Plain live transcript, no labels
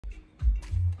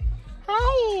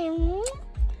Hi.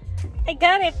 I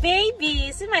got a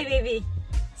baby. See my baby.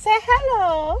 Say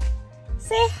hello.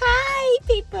 Say hi,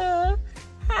 people.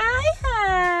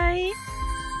 Hi.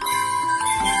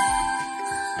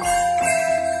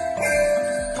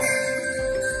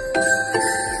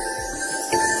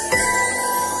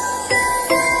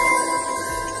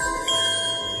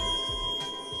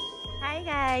 Hi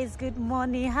guys, good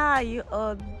morning. How are you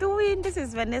all doing? This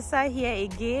is Vanessa here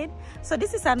again. So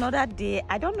this is another day.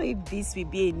 I don't know if this will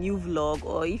be a new vlog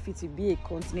or if it will be a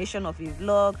continuation of a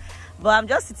vlog, but I'm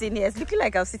just sitting here. It's looking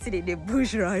like I'm sitting in the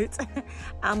bush, right?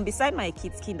 I'm beside my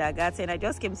kids' kindergarten. I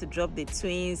just came to drop the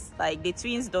twins. Like, the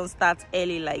twins don't start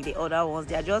early like the other ones.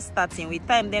 They are just starting. We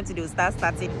time them to start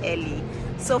starting early.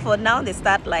 So for now they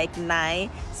start like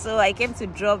 9. So I came to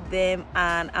drop them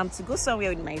and I'm to go somewhere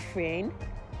with my friend.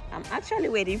 I'm actually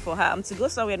waiting for her. I'm to go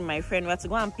somewhere with my friend. We have to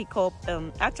go and pick up,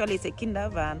 actually it's a kinder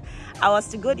van. I was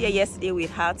to go there yesterday with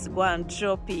her to go and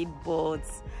drop it, but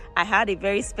I had a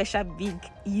very special big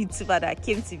YouTuber that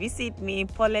came to visit me.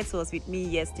 Paulette was with me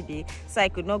yesterday, so I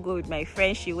could not go with my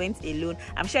friend. She went alone.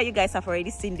 I'm sure you guys have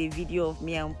already seen the video of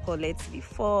me and Paulette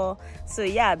before. So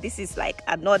yeah, this is like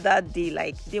another day.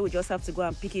 Like, they will just have to go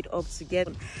and pick it up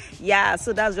together. Yeah,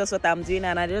 so that's just what I'm doing,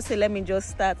 and I just say let me just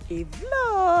start a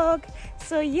vlog.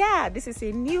 So yeah, this is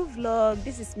a new vlog.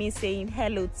 This is me saying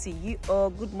hello to you all.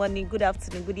 Good morning, good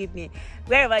afternoon, good evening,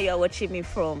 wherever you are watching me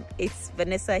from. It's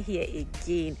Vanessa here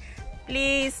again.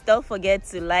 Please don't forget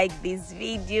to like this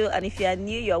video, and if you are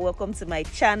new, you are welcome to my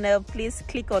channel. Please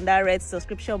click on that red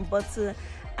subscription button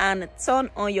and turn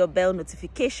on your bell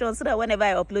notification so that whenever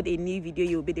I upload a new video,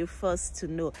 you'll be the first to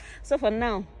know. So for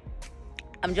now,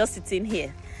 I'm just sitting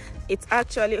here. It's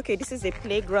actually okay, this is a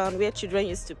playground where children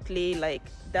used to play, like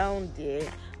down there,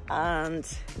 and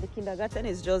the kindergarten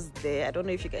is just there. I don't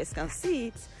know if you guys can see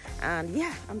it. And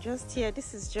yeah, I'm just here.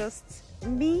 This is just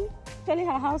me. Actually,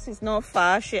 her house is not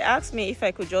far. She asked me if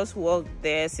I could just walk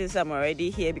there since I'm already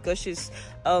here, because she's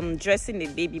dressing the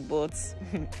baby, but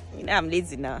you know, I'm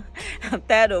lazy now. I'm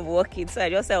tired of walking, so I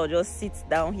just said I'll just sit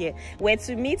down here. We're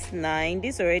to meet 9.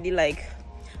 This is already like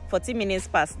 40 minutes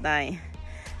past 9.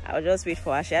 I'll just wait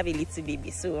for her. She have a little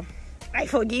baby, so I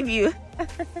forgive you.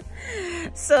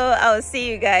 So I'll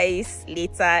see you guys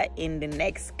later in the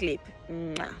next clip.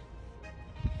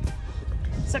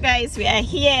 So guys, we are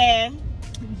here.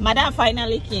 Madam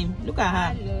finally came. Look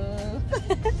at her. Hello.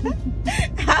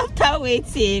 After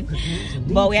waiting,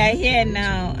 but we are here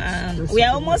now, and we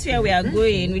are almost where we are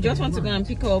going. We just want to go and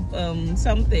pick up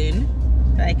something,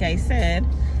 like I said.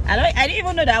 I didn't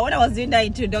even know that when I was doing that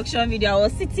introduction video, I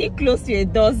was sitting close to a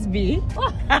dustbin.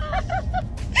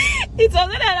 It was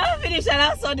when I finished and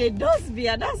I saw the dustbin,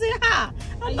 and I said,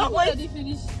 I'm not going to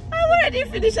finish. I'm already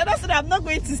finished, and I said I'm not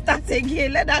going to start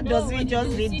again. Let that dustbin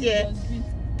just be there.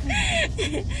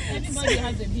 Everybody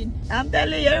has a bin. I'm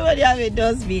telling you, everybody have a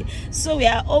dustbin. So we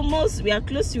are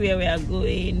close to where we are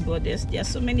going, but there are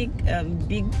so many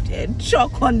big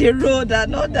truck on the road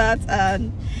and all that,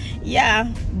 and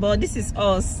yeah, but this is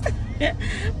us.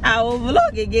 I will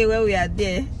vlog again when we are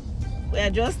there. We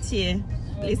are just here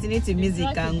listening to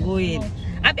music and going.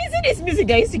 I'm busy this music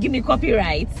that used to give me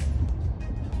copyright.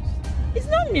 It's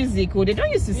not musical. They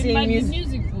don't used to sing music.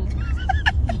 Musical.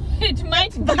 It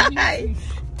might be Bye. music.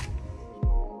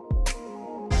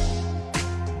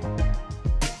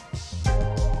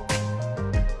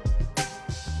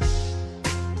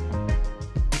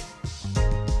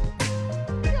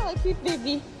 Cute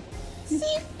baby.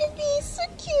 See, baby is so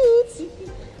cute.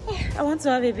 I want to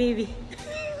have a baby.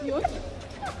 You're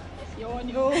on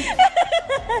your own.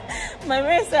 My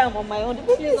parents say I'm on my own. The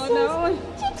baby She's is on so her own.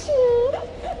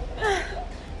 cute.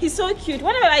 He's so cute.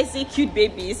 Whenever I see cute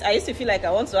babies, I used to feel like I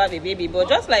want to have a baby. But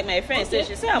just like my friend said,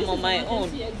 she said I'm on my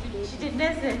own. She did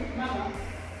not say.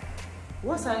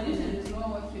 What's happening?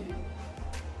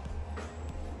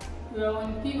 You are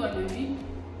on P1, baby.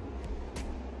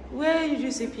 Where did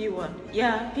you see P1?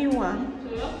 Yeah, P1. So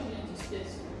you have to get the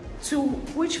stairs. To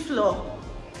which floor?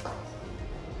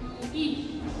 To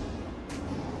E.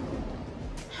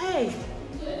 Hey,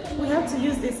 we have to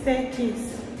use the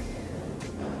staircase.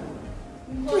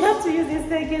 We have to use the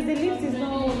staircase. The lift is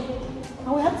not on.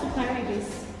 And we have to carry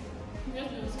this.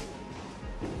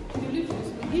 The lift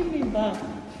is. Give me back.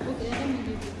 Okay, let me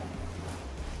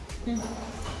give you.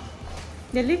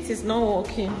 The lift is not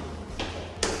working.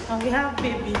 And we have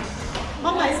baby.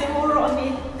 Mama is saying, we're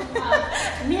running.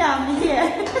 Me, I'm here.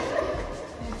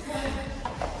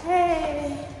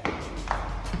 Hey.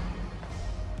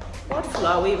 What floor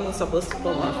are we even supposed to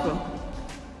come out from?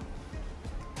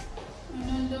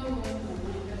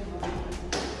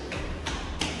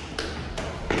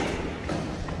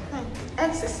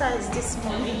 exercise this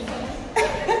morning.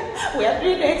 We are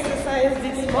doing exercise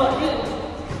this morning.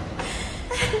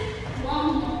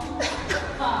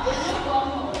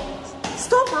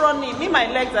 Stop running. Me,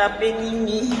 my legs are paining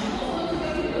me.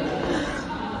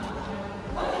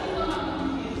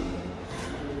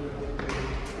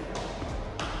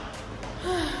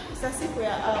 It's as if we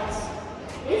are out.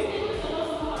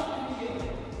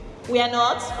 We are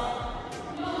not?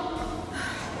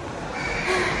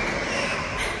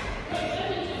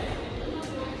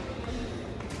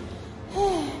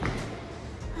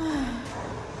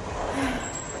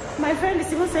 My friend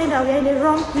is even saying that we are in the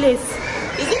wrong place.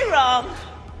 Is it wrong?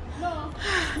 No.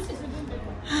 This is even better.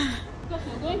 Because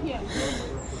we're going here.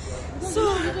 So,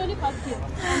 We usually park here.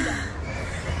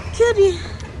 Cutie,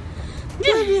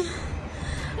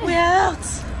 we are out.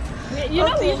 You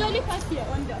know, we usually park here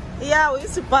under. Yeah, we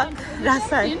used to park that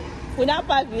side. We now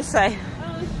park this side.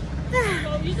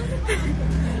 So we usually park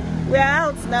under. We are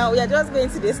out now. We are just going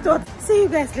to the store. See you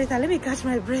guys later. Let me catch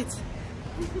my breath.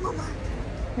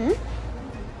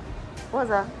 What's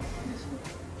that?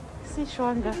 See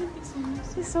Shwanga.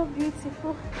 She's so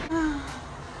beautiful.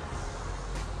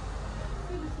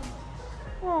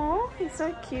 Oh, it's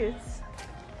so cute.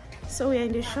 So we're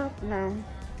in the shop now.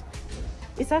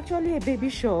 It's actually a baby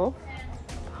shop.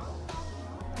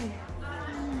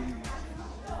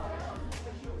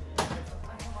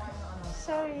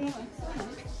 Sorry.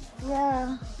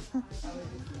 Yeah.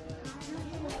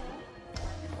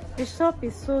 The shop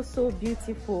is so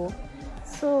beautiful.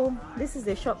 So this is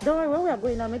the shop. Don't worry, when we are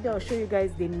going out, maybe I'll show you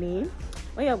guys the name.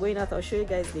 When you are going out, I'll show you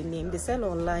guys the name. They sell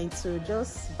online, so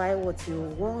just buy what you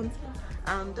want.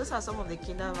 And those are some of the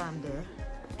kindergarten there.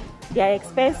 They are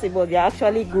expensive, but they are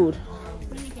actually good.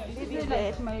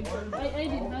 Like my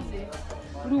Aiden has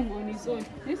a room on his own.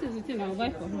 This is the thing I'll buy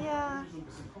for him. Yeah.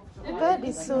 The bed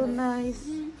is so nice.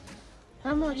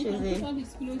 How much is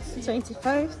it?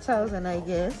 25,000, I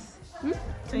guess.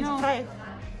 25.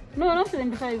 No, not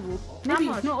 25. Maybe,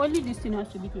 much? no, only this thing has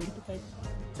to be 25.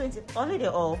 20. Only the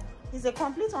all. It's a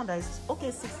complete one that is okay.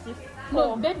 64.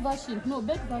 No, bed version. No,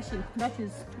 bed version. That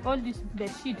is all this bed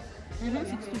sheet.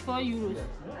 64 euros.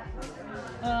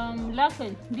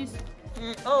 Laughing. This.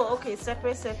 Oh, okay.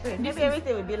 Separate. Maybe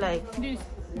everything will be like this.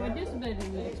 But this bed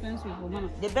will be expensive for Mama.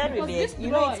 the bed will be.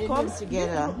 You know, it comes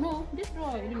together. No, this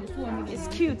drawer is 200. It's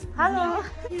cute. Hello.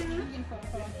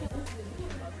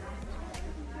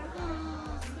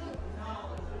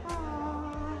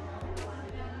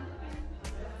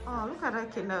 Oh, look at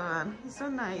that kindergarten. It's so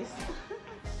nice.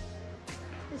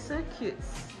 It's so cute.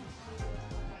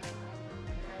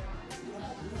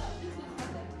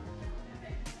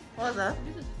 What's that?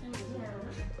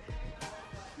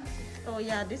 Oh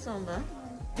yeah, this one, but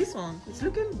this one. It's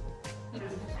looking.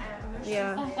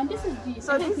 Yeah. And this is the.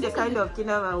 So this is the kind of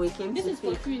kindergarten we came This to is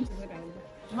for pick. twins.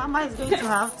 Mama is going to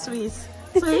have twins.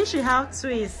 So if she have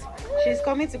twins, she's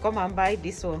coming to come and buy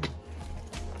this one.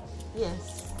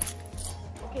 Yes.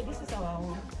 Okay, this is our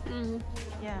own.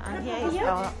 Yeah, and here is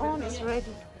our own. It's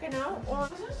ready.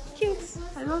 Cute.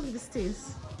 I love these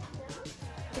things.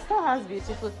 The store has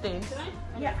beautiful things.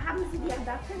 Ja, haben Sie die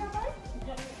Adapter dabei?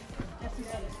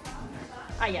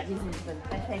 Ah ja, die sind drin.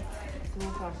 Perfekt.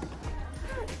 Super.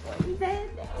 Die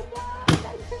Welt, ja,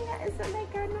 dein Finger ist so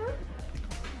lecker, ne?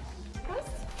 Was?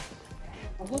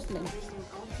 Ghostland.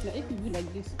 Like if you do like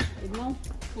this, it now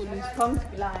follows. Comes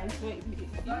blind.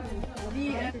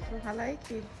 Beautiful. I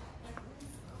like it.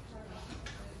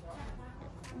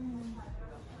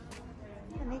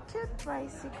 And a cute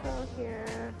bicycle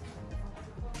here.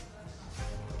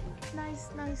 Nice.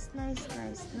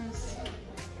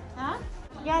 Huh?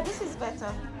 Yeah, this is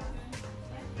better.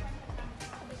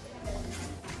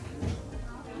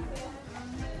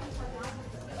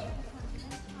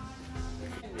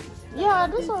 Yeah,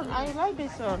 this one. I like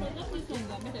this one.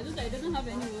 It doesn't have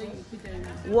anywhere you put them.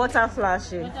 Water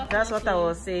flashing. That's what I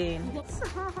was saying.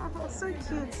 So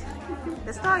cute.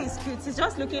 The store is cute. It's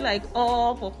just looking like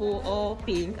all purple, all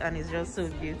pink, and it's just so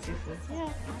beautiful.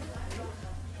 Yeah.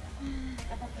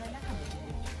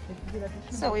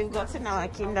 So we've gotten our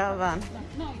kinder van.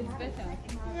 No, it's better.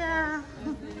 Yeah.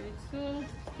 It's so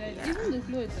like, even the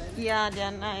clothes are Yeah,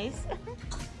 they're nice.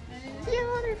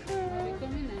 Beautiful.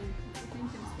 coming and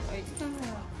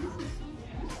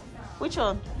Which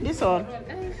one? This one?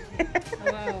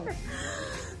 wow.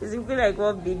 It's looking like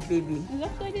one big baby. It's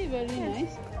actually very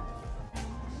nice.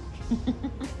 The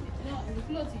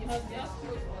clothes you have, they have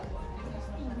clothes.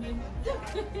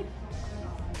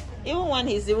 Even one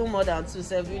is even more than 2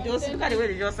 self. You just look at the way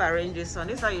they just arrange this one.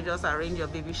 This is how you just arrange your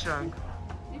baby shrunk.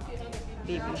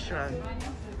 Baby shrunk.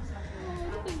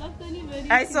 It's actually very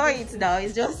I saw it now.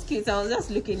 It's just cute. I was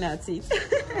just looking at it.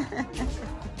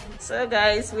 So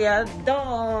guys, we are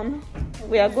done.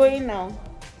 We are going now.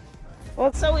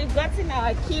 Also, we've gotten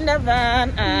our kinder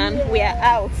van and we are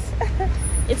out.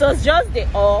 It was just the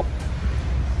up.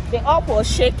 The up was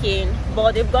shaking,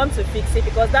 but they've gone to fix it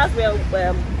because that's where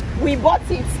we bought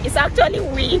it. It's actually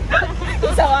we.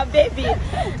 It's our baby.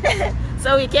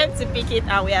 So we came to pick it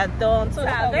and we are done. So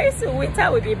very soon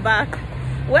winter will be back.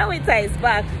 When winter is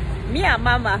back, me and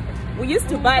Mama, we used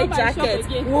to buy jackets.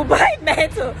 We'll buy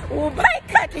metal. We'll buy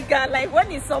cardigan. Like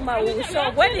when it's summer, we'll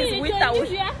shop. When it's winter, we'll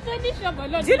shop.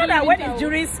 Do you know that when it's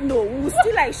during snow, we'll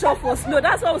still like shop for snow?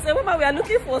 That's what we say. Mama, we are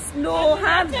looking for snow,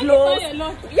 hand gloves.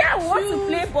 Yeah, we want to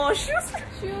play ball. Shoes,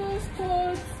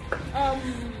 coats,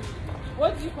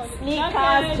 what do you call it?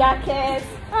 Sneakers, jackets.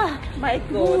 Ah, my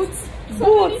God. Boots.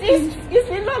 It's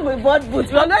been long we bought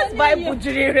boots. We always buy boots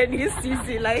during rainy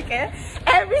season. Like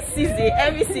every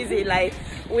season, like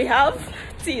we have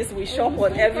things we shop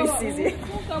on every season.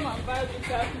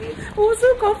 We'll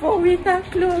also come for winter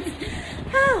clothes.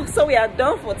 So we are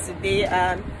done for today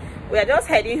and we are just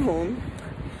heading home.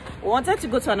 We wanted to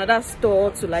go to another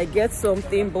store to like get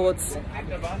something, but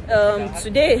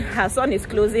today her son is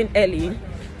closing early.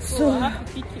 So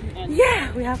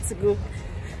yeah, we have to go.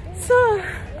 So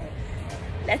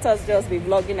let us just be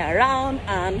vlogging around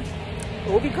and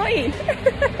we'll be going.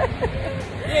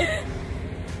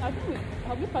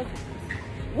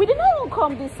 We did not even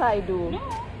come this side though. No.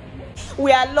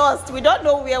 We are lost. We don't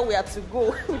know where we are to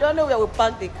go. We don't know where we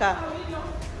park the car.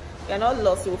 We are not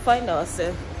lost. We'll find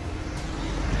ourselves.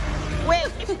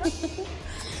 Wait.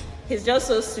 He's just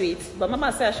so sweet. But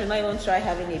Mama said I should not even try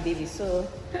having a baby. So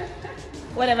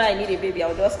whenever I need a baby,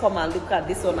 I'll just come and look at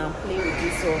this one and play with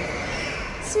this one.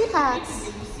 Sweetheart.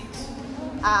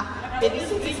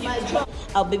 Babysit is my job.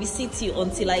 I'll babysit you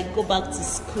until I go back to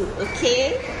school,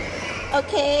 okay?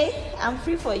 Okay, I'm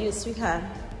free for you, sweetheart.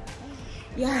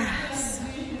 Yes.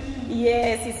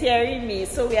 Yes, he's hearing me.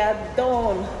 So we are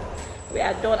done. We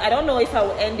are done. I don't know if I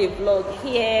will end the vlog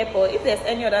here, but if there's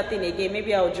any other thing again,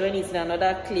 maybe I'll join it in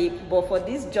another clip. But for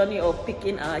this journey of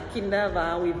picking our kinder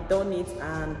van, we've done it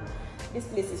and this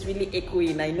place is really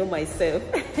echoing, I know myself.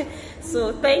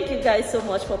 So thank you guys so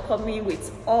much for coming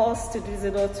with us to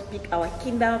Düsseldorf to pick our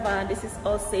kinder van. This is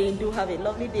us saying do have a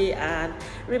lovely day and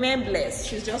remain blessed.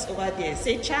 She's just over there.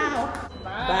 Say ciao.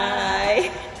 Bye.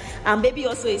 Bye. And baby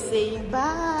also is saying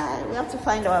bye. We have to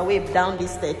find our way down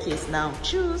this staircase now.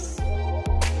 Choose.